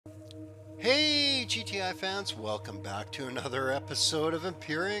Hey GTI fans, welcome back to another episode of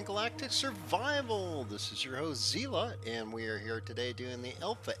Empyrion Galactic Survival. This is your host Zila, and we are here today doing the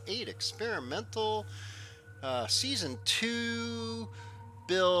Alpha 8 Experimental Season 2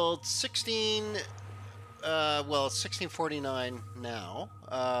 build 16, well it's 1649 now,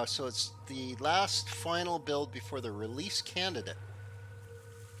 so it's the last final build before the release candidate,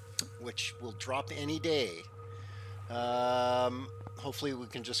 which will drop any day. Hopefully we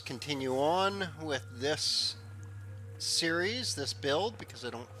can just continue on with this series, this build, because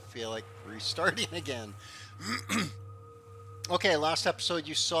I don't feel like restarting again. Okay, last episode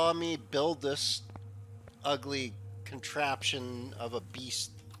you saw me build this ugly contraption of a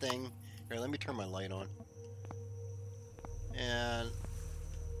beast thing. Here, let me turn my light on. And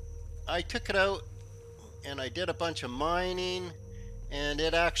I took it out and I did a bunch of mining, and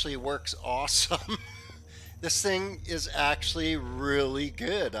it actually works awesome. This thing is actually really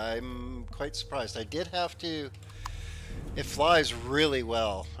good. I'm quite surprised. I did have to, it flies really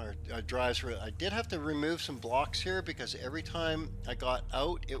well, or drives really. I did have to remove some blocks here because every time I got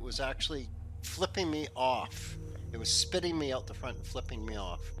out, it was actually flipping me off. It was spitting me out the front and flipping me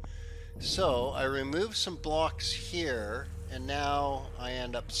off. So I removed some blocks here, and now I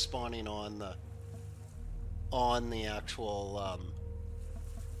end up spawning on the actual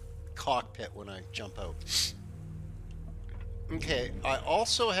cockpit when I jump out. Okay, I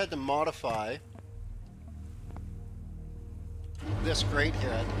also had to modify this grate here.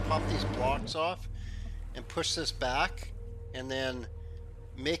 I had to pop these blocks off and push this back, and then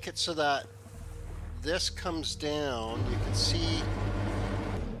make it so that this comes down. You can see.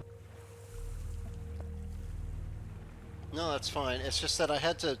 No, that's fine. It's just that I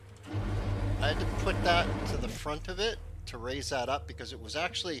had to put that to the front of it to raise that up, because it was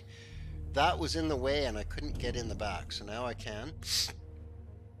actually, that was in the way and I couldn't get in the back, so now I can.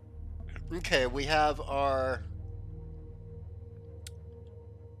 Okay, we have our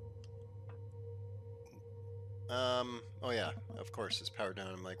oh yeah, of course it's powered down.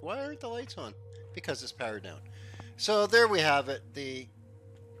 I'm like, why aren't the lights on? Because it's powered down. So there we have it.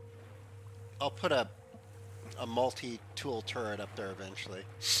 I'll put a multi-tool turret up there eventually.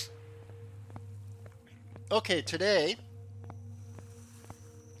 Okay, today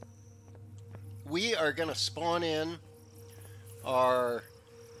we are going to spawn in our,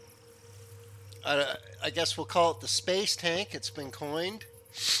 I guess we'll call it the space tank. It's been coined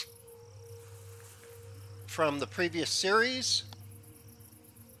from the previous series.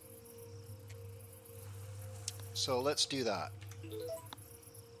 So let's do that.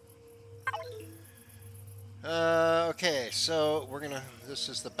 Okay, so we're gonna, this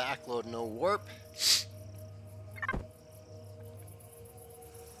is the backload, no warp.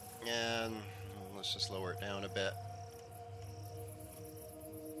 And let's just lower it down a bit.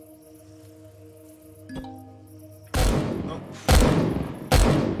 Oh,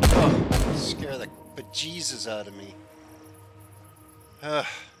 oh, scare the bejesus out of me.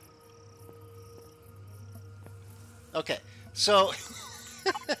 Okay, so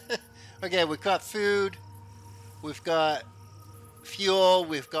okay, we've got food, we've got fuel,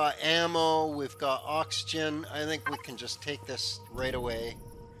 we've got ammo, we've got oxygen. I think we can just take this right away.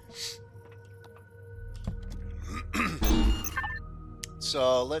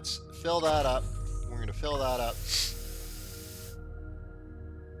 So let's fill that up. We're going to fill that up.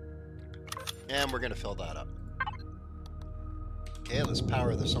 And we're going to fill that up. Okay, let's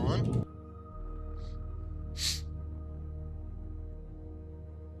power this on.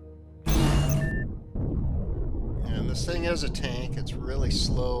 And this thing is a tank. It's really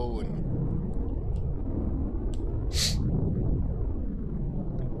slow and...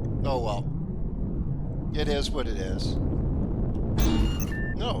 oh well. It is what it is.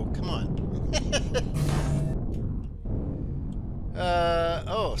 No, come on.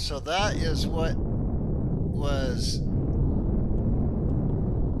 Oh, so that is what was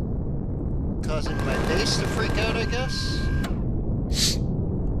causing my base to freak out, I guess.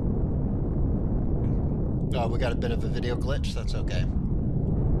 Oh, we got a bit of a video glitch. That's okay.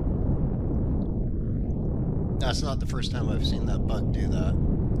 That's not the first time I've seen that bug do that.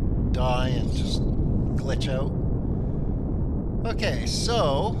 Die and just glitch out. Okay,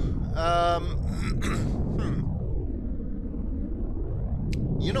 so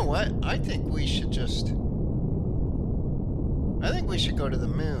you know what? I think we should go to the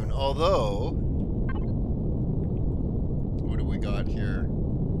moon. Although, what do we got here?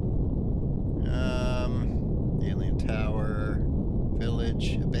 Alien tower,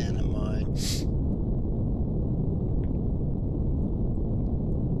 village, abandoned mine.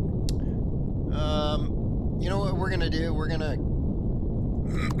 You know what we're gonna do? We're gonna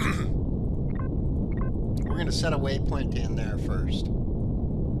going to set a waypoint in there first.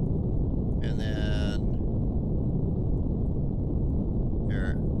 And then...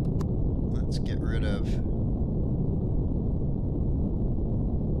 Here. Let's get rid of...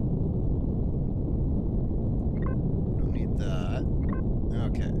 Don't need that.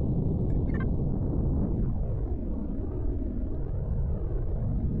 Okay.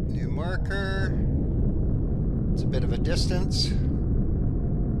 New marker. It's a bit of a distance.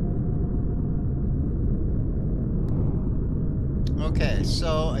 Okay,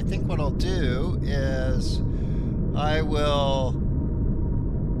 so I think what I'll do is I will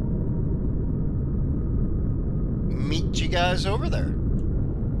meet you guys over there.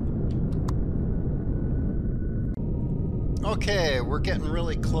 Okay, we're getting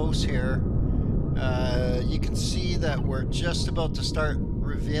really close here. You can see that we're just about to start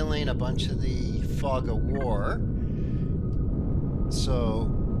revealing a bunch of the fog of war. So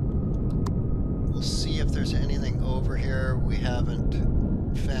we'll see if there's anything over here we haven't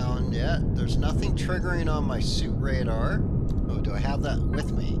found yet. There's nothing triggering on my suit radar. Oh, do I have that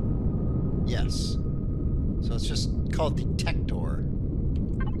with me? Yes. So it's just called Detector.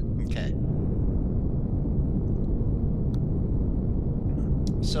 Okay.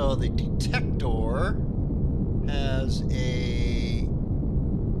 So the Detector has a...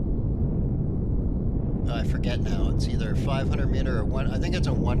 I forget now. It's either 500 meter or one. I think it's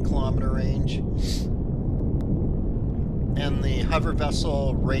a 1 kilometer range. And the hover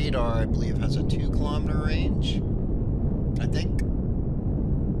vessel radar, I believe, has a 2 kilometer range. I think.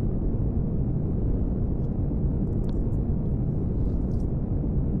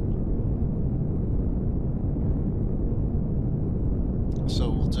 So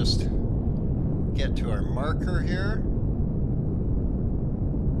we'll just get to our marker here.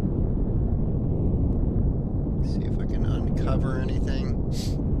 See if I can uncover anything.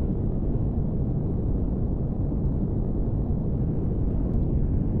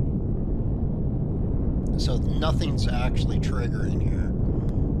 So nothing's actually triggering here.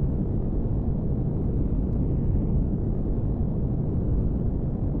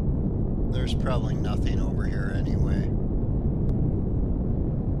 There's probably nothing over here anyway.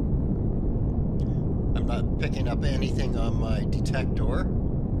 I'm not picking up anything on my detector.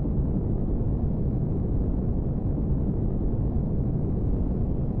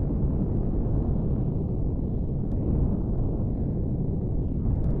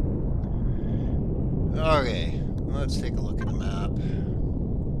 Okay, let's take a look at the map.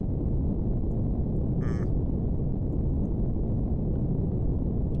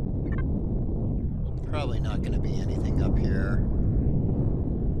 Probably not going to be anything up here.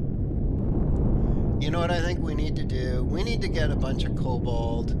 You know what I think we need to do? We need to get a bunch of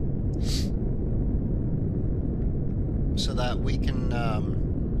kobold so that we can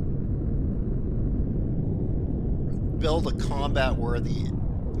build a combat-worthy,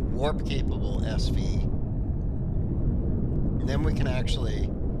 warp-capable SV. And then we can actually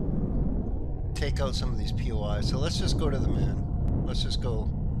take out some of these POIs. So let's just go to the moon. Let's just go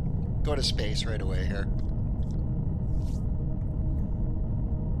to space right away here.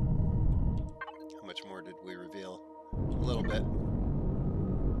 How much more did we reveal? A little bit.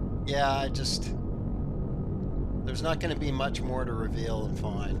 Yeah, there's not going to be much more to reveal and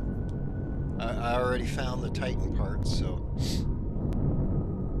find. I already found the Titan parts, so...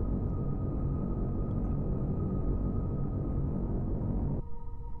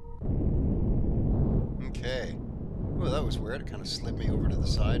 Okay. Oh, that was weird. It kind of slid me over to the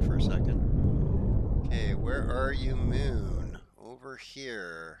side for a second. Okay, where are you, moon? Over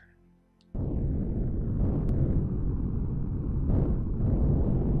here.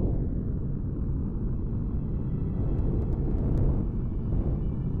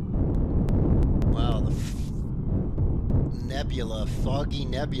 Wow, the nebula, foggy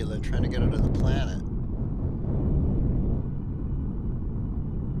nebula trying to get out of the planet.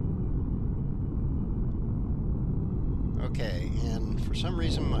 Okay, and for some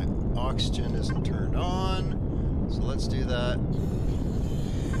reason my oxygen isn't turned on, so let's do that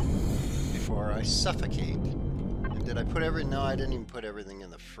before I suffocate. And did I put no, I didn't even put everything in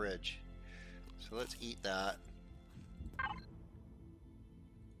the fridge. So let's eat that.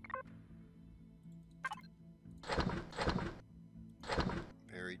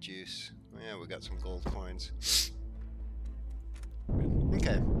 Berry juice. Yeah, we got some gold coins.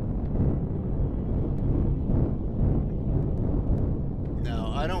 Okay.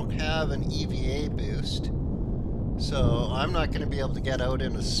 Now, I don't have an EVA boost, so I'm not going to be able to get out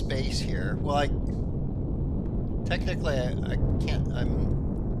into space here. Well, technically I can't. I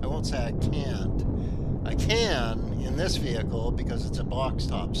won't say I can't. I can in this vehicle because it's a box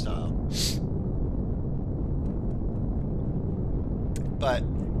top style. But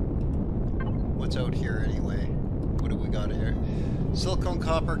what's out here anyway? What do we got here? Silicon,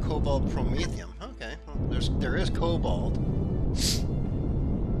 copper, cobalt, promethium. Okay, well, there is cobalt.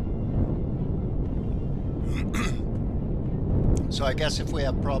 So I guess if we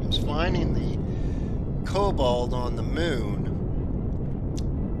have problems finding the cobalt on the moon,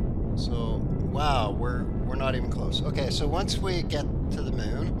 so wow, we're not even close. Okay, so once we get to the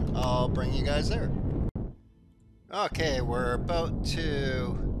moon, I'll bring you guys there. Okay, we're about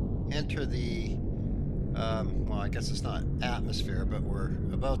to enter the well, I guess it's not atmosphere, but we're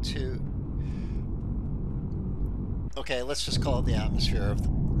about to. Okay, let's just call it the atmosphere of the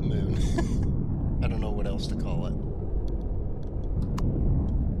moon. I don't know what else to call it.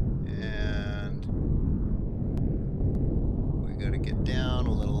 And we gotta get down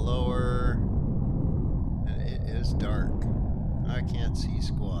a little lower. And it is dark. I can't see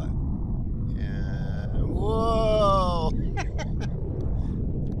squat. And whoa!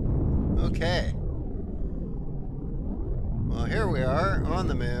 Okay. Well, here we are on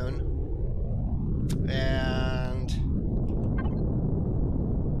the moon. And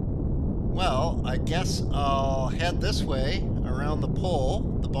well, I guess I'll head this way around the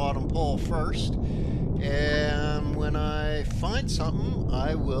pole, the bottom pole first, and when I find something,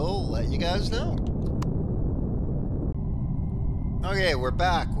 I will let you guys know. Okay, we're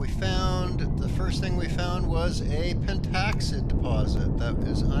back. The first thing we found was a pentaxid deposit that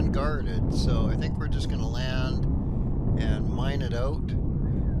is unguarded, so I think we're just going to land and mine it out.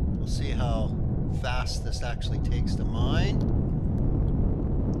 We'll see how fast this actually takes to mine.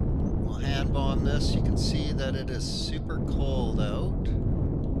 We'll hand bomb this. You can see that it is super cold out,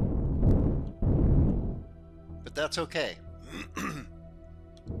 but that's okay.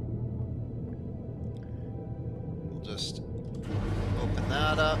 We'll just open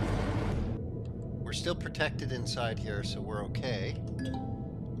that up. We're still protected inside here, so we're okay.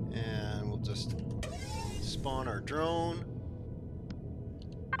 And we'll just spawn our drone.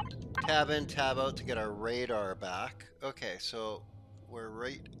 Tab in, tab out to get our radar back. Okay, so we're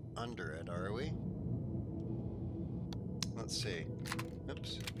right under it, are we? Let's see.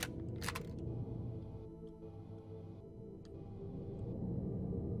 Oops.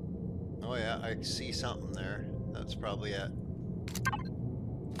 Oh yeah, I see something there. That's probably it.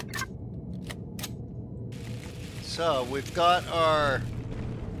 So we've got our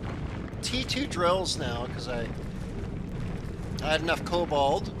T2 drills now because I had enough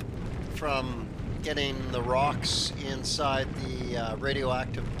cobalt from getting the rocks inside the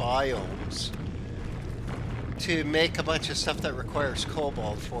radioactive biomes to make a bunch of stuff that requires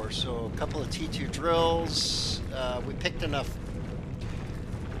cobalt for. So a couple of T2 drills. We picked enough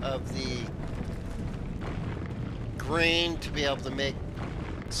of the grain to be able to make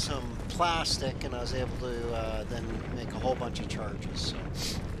some plastic, and I was able to then make a whole bunch of charges. So.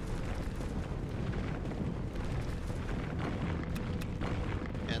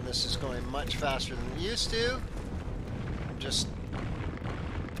 And this is going much faster than it used to.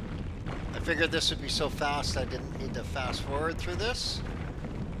 I figured this would be so fast I didn't need to fast forward through this.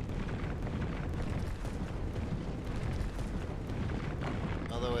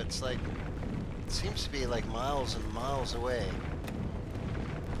 Although it's like, it seems to be like miles and miles away.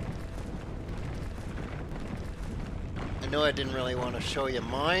 I know I didn't really want to show you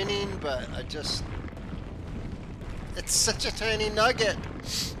mining, but it's such a tiny nugget.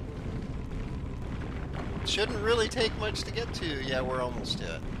 Shouldn't really take much to get to. Yeah, we're almost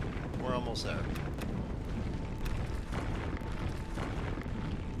to it. We're almost there.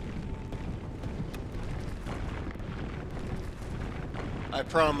 I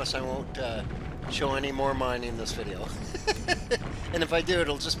promise I won't show any more mining in this video. And if I do,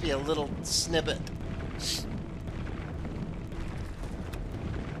 it'll just be a little snippet.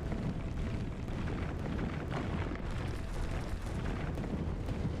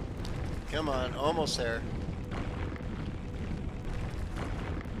 Come on, almost there.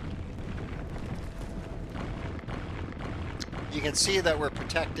 You can see that we're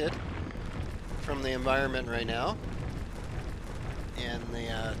protected from the environment right now in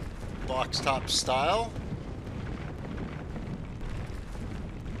the box top style.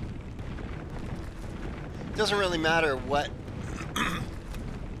 It doesn't really matter what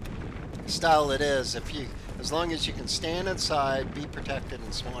style it is, as long as you can stand inside, be protected,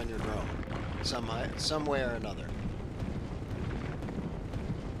 and spawn your drone some way or another.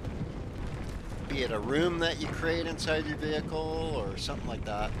 Be it a room that you create inside your vehicle or something like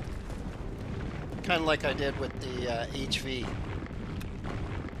that. Kind of like I did with the HV.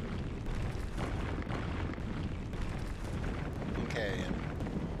 Okay,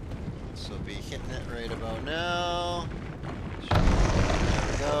 this will be hitting it right about now.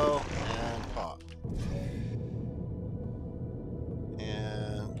 go, and pop.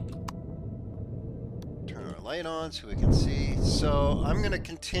 And turn our light on so we can see. So I'm going to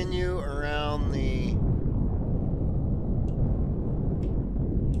continue around the...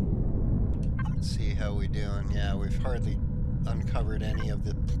 Let's see how we doing. Yeah, we've hardly uncovered any of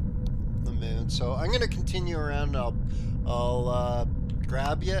the moon. So I'm going to continue around, and I'll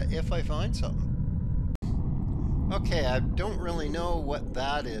grab you if I find something. Okay, I don't really know what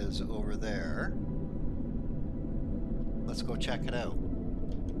that is over there. Let's go check it out.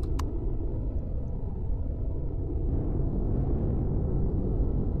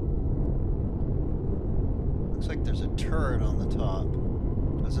 Looks like there's a turret on the top,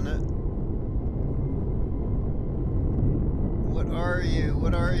 doesn't it? What are you?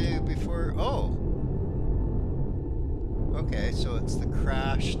 What are you before? Oh! Okay, so it's the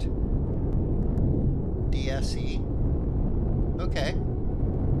crashed DSE. Okay.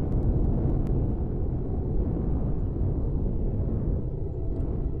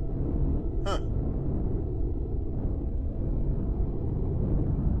 Huh.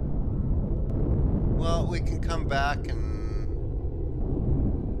 Well, we can come back and...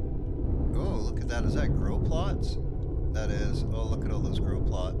 Oh, look at that. Is that grow plots? That is. Oh, look at all those grow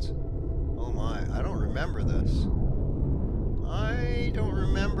plots. Oh my, I don't remember this. I don't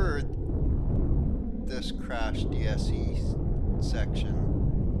remember this crashed DSE section.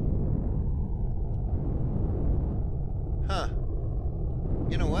 Huh.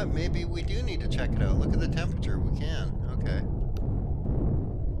 You know what? Maybe we do need to check it out. Look at the temperature. We can. Okay.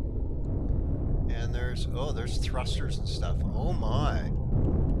 And there's... Oh, there's thrusters and stuff. Oh my.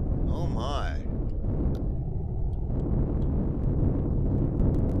 Oh my.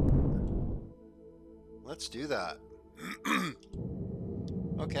 Let's do that.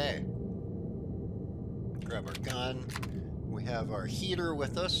 Okay. Grab our gun. We have our heater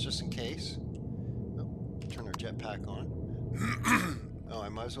with us, just in case. Oh, turn our jetpack on. Oh, I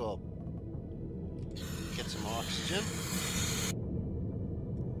might as well get some oxygen.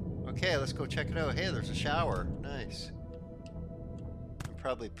 Okay, let's go check it out. Hey, there's a shower. Nice. I'm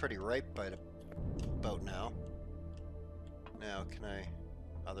probably pretty ripe by about now. Now, can I...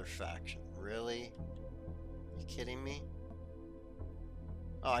 Other faction. Really? You kidding me?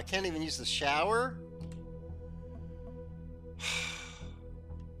 Oh, I can't even use the shower?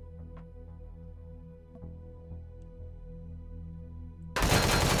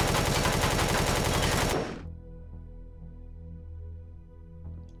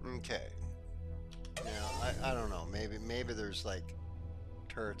 Okay. Now, I don't know. Maybe there's like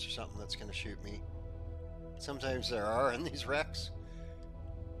turrets or something that's going to shoot me. Sometimes there are in these wrecks.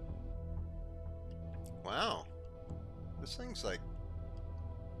 Wow. This thing's like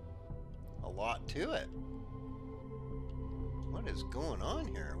a lot to it. What is going on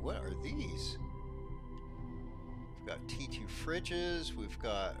here? What are these? We've got T2 fridges. We've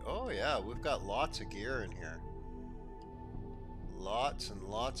got... Oh yeah, we've got lots of gear in here. Lots and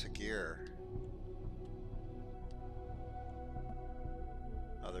lots of gear.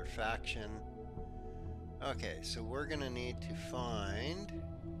 Other faction. Okay, so we're gonna need to find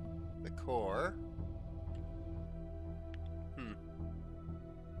the core.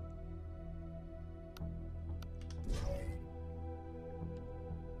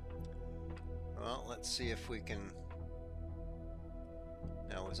 Well, let's see if we can...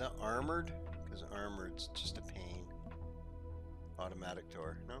 Now, was that armored? Because armored's just a pain. Automatic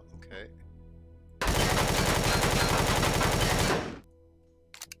door. No? Okay.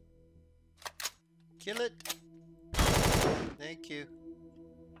 Kill it! Thank you.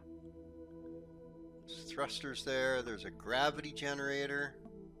 There's thrusters there. There's a gravity generator.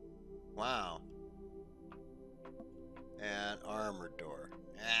 Wow. And armored door.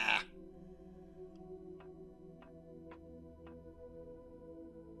 Ah!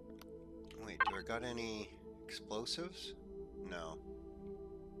 Wait, do I got any explosives? No.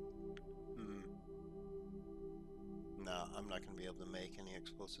 No, I'm not going to be able to make any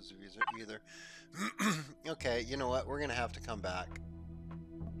explosives either. Okay, you know what? We're going to have to come back.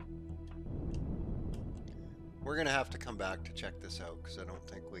 We're going to have to come back to check this out, because I don't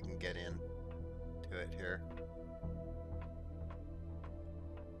think we can get in to it here.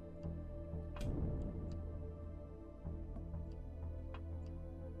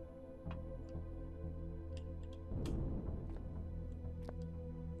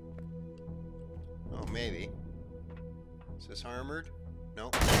 Oh, maybe. Is this armored?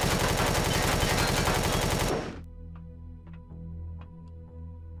 Nope.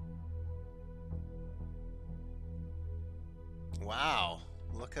 Wow.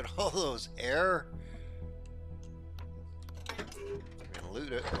 Look at all those air. We're gonna can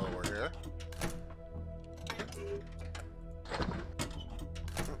loot it while we're here.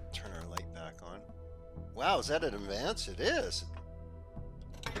 Turn our light back on. Wow, is that an advance? It is.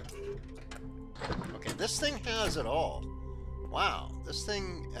 Okay, this thing has it all. Wow, this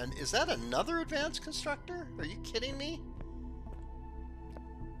thing... And is that another advanced constructor? Are you kidding me?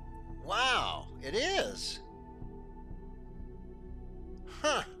 Wow, it is.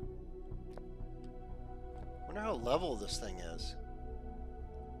 Huh. Wonder how level this thing is.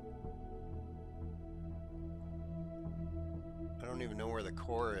 I don't even know where the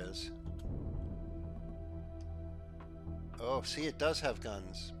core is. Oh, see, it does have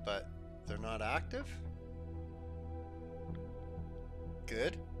guns, but they're not active?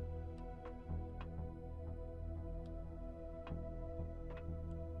 Good.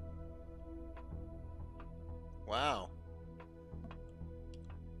 Wow.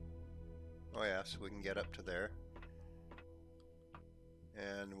 Oh yeah, so we can get up to there.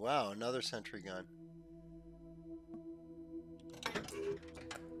 And wow, another sentry gun.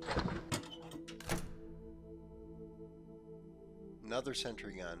 Another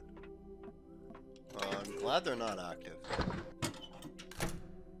sentry gun. I'm glad they're not active.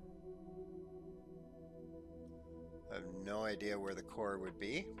 I have no idea where the core would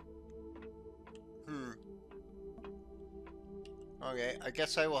be. Okay, I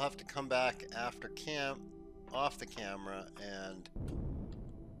guess I will have to come back after camp, off the camera, and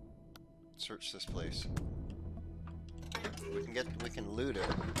search this place. We can loot it.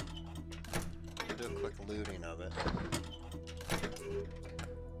 We'll do a quick looting of it.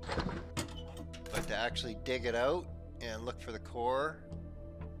 But to actually dig it out and look for the core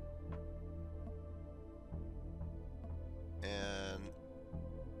and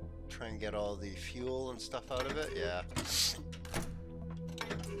try and get all the fuel and stuff out of it, yeah.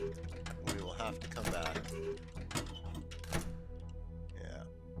 We will have to come back. Yeah.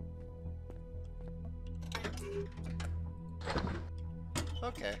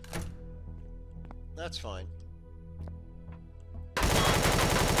 Okay. That's fine.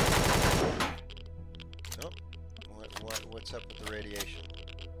 Oh, what's up with the radiation?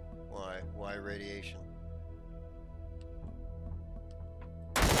 Why radiation?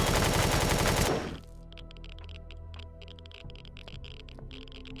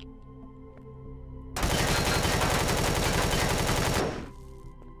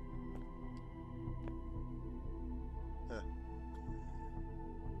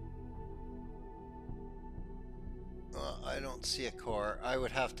 I don't see a core. I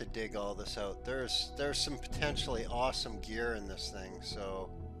would have to dig all this out. There's some potentially awesome gear in this thing, so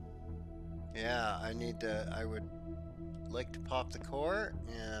yeah, I would like to pop the core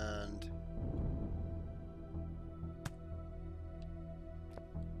and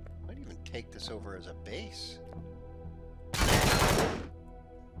might even take this over as a base.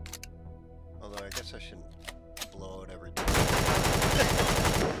 Although I guess I shouldn't blow out everything.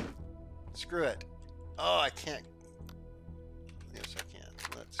 Screw it. Oh, I can't. Yes, I can.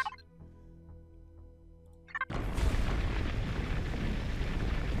 Let's.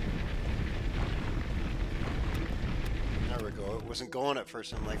 There we go. It wasn't going at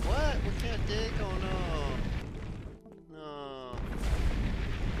first. I'm like, what? We can't dig? Oh no. No.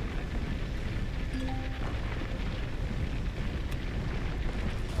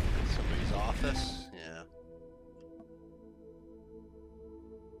 Somebody's office? Yeah.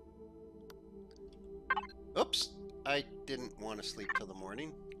 Oops. I didn't want to sleep till the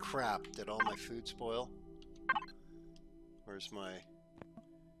morning. Crap, did all my food spoil? Where's my...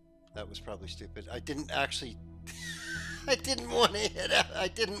 That was probably stupid. I didn't actually... I didn't want to hit it. I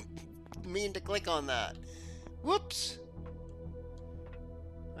didn't mean to click on that. Whoops.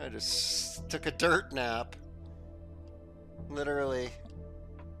 I just took a dirt nap. Literally.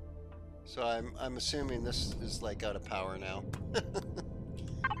 So I'm assuming this is like out of power now.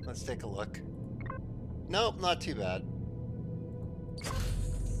 Let's take a look. Nope, not too bad.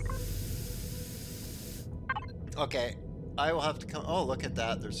 Okay, I will have to come... Oh, look at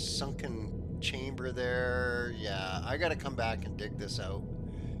that. There's a sunken chamber there. Yeah, I gotta come back and dig this out.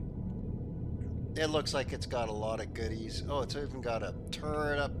 It looks like it's got a lot of goodies. Oh, it's even got a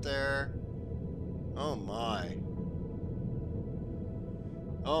turret up there. Oh my.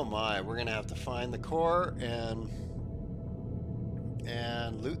 Oh my, we're gonna have to find the core and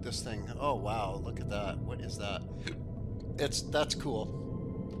loot this thing. Oh wow, look at that. What is that? That's cool.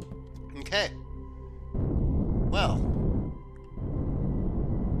 Okay. Well,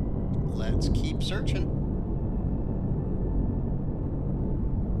 let's keep searching.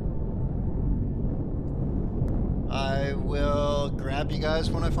 I will grab you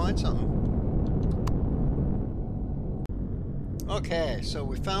guys when I find something. Okay, so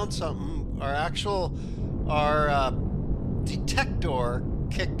we found something. Our detector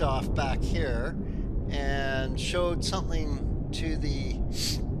kicked off back here and showed something to the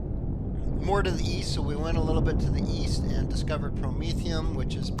more to the east. So we went a little bit to the east and discovered Promethium,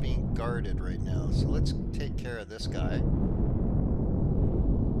 which is being guarded right now. So let's take care of this guy.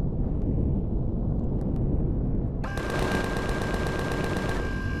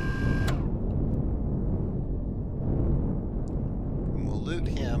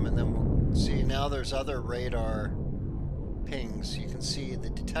 Now there's other radar pings. You can see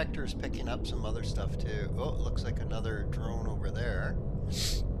the detector's picking up some other stuff too. Oh, it looks like another drone over there.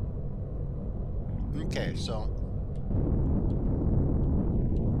 Okay, so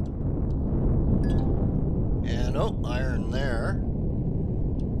and oh, iron there.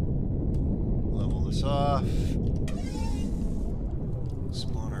 Level this off.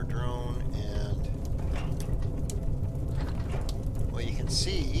 Spawn our drone, and well, you can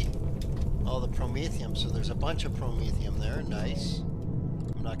see all the Promethium, so there's a bunch of Promethium there. Nice.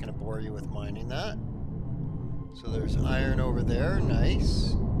 I'm not going to bore you with mining that. So there's iron over there.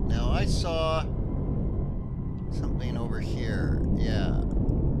 Nice. Now I saw something over here. Yeah.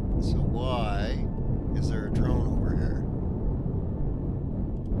 So why is there a drone over here?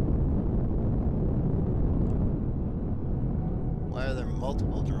 Why are there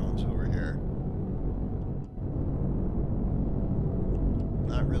multiple drones over here?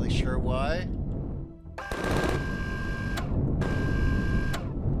 Not really sure why.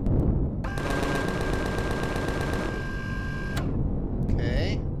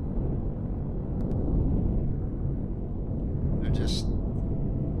 Okay.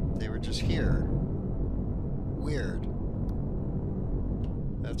 They were just here. Weird.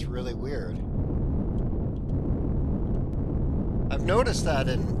 That's really weird. I've noticed that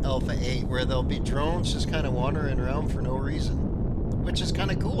in Alpha 8 where there'll be drones just kind of wandering around for no reason. Which is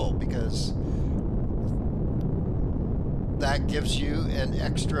kind of cool because that gives you an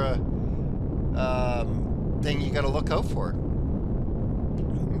extra thing you got to look out for.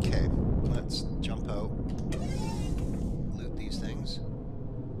 Okay, let's jump out. Loot these things.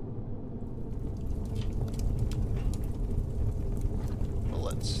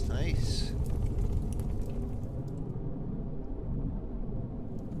 Bullets, nice.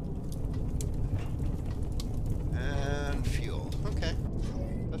 And fuel. Okay,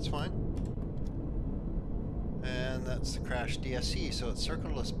 that's fine. And that's the crashed DSE, so it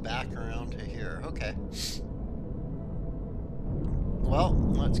circled us back around to here. Okay. Well,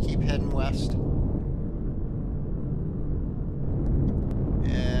 let's keep heading west.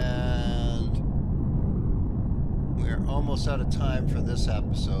 And we're almost out of time for this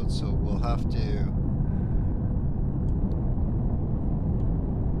episode, so we'll have to...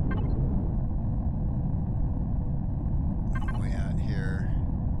 Where are we at here?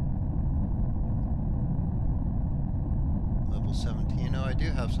 Level 17. Oh, I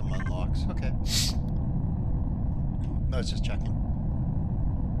do have some unlocks. Okay. I was just checking.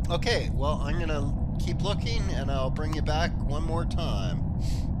 Okay, well, I'm gonna keep looking and I'll bring you back one more time.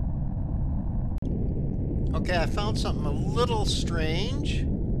 Okay, I found something a little strange.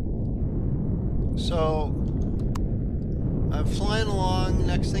 So, I'm flying along,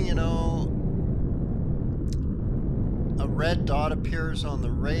 next thing you know, a red dot appears on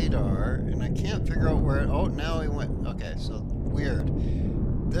the radar, and I can't figure out where it... Oh, now he went... Okay, so, weird.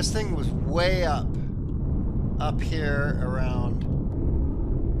 This thing was way up here around...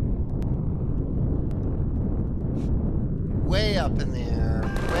 Way up in the air,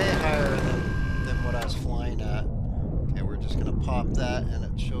 way higher than what I was flying at. Okay, we're just gonna pop that, and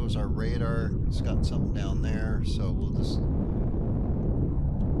it shows our radar. It's got something down there, so we'll just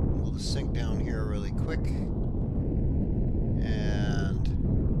sink down here really quick, and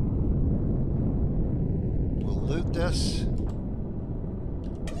we'll loot this,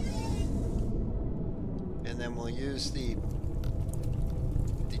 and then we'll use the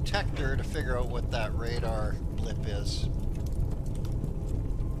detector to figure out what that radar blip is.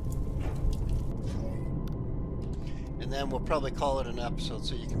 And then we'll probably call it an episode.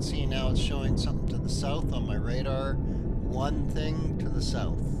 So you can see now it's showing something to the south on my radar. One thing to the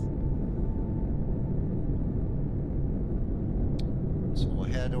south. So we'll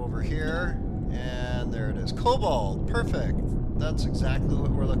head over here, and there it is. Cobalt, perfect. That's exactly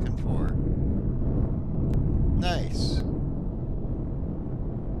what we're looking for. Nice.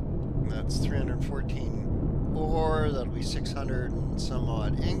 That's 314 ore. That'll be 600 and some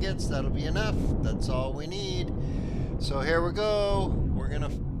odd ingots. That'll be enough. That's all we need. So here we go.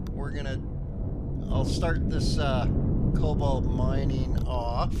 I'll start this cobalt mining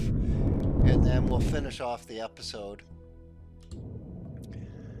off, and then we'll finish off the episode.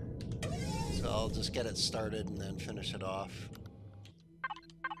 So I'll just get it started and then finish it off.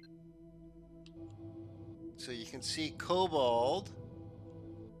 So you can see Kobold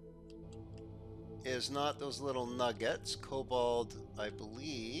is not those little nuggets. Kobold, I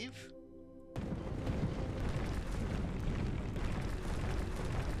believe,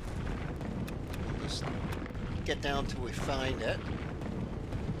 we'll just get down till we find it,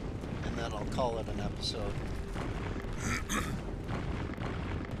 and then I'll call it an episode.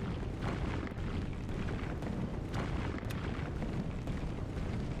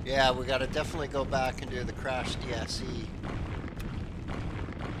 Yeah, we gotta definitely go back and do the crash DSE.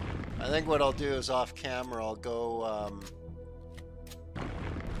 I think what I'll do is off camera, I'll go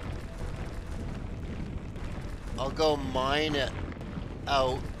mine it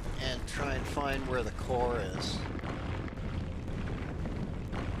out and try and find where the core is.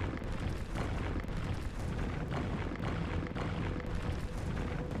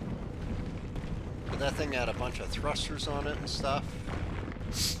 But that thing had a bunch of thrusters on it and stuff.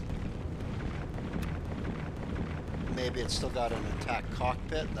 Maybe it's still got an intact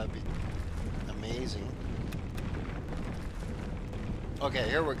cockpit. That'd be amazing. Okay,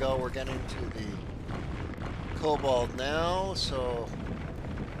 here we go. We're getting to the Kobold now. So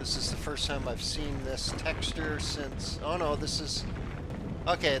this is the first time I've seen this texture since... Oh no, this is...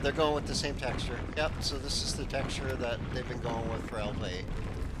 Okay, they're going with the same texture. Yep, so this is the texture that they've been going with for Alpha 8.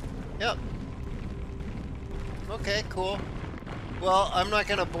 Yep. Okay, cool. Well, I'm not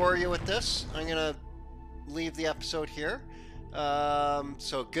going to bore you with this. I'm going to leave the episode here.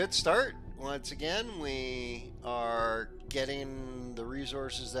 So good start. Once again, we are getting the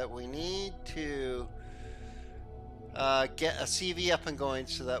resources that we need to get a CV up and going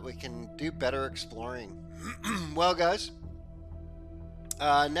so that we can do better exploring. Well, guys,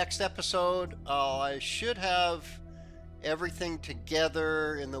 next episode, I should have everything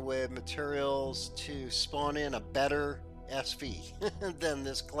together in the way of materials to spawn in a better SV than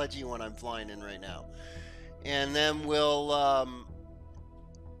this kludgy one I'm flying in right now. And then we'll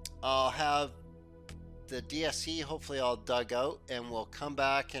I'll have the DSE hopefully all dug out, and we'll come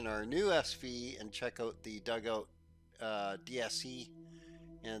back in our new SV and check out the dugout DSE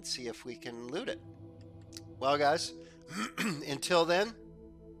and see if we can loot it. Well, guys, until then,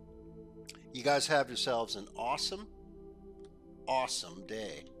 you guys have yourselves an awesome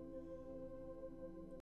day.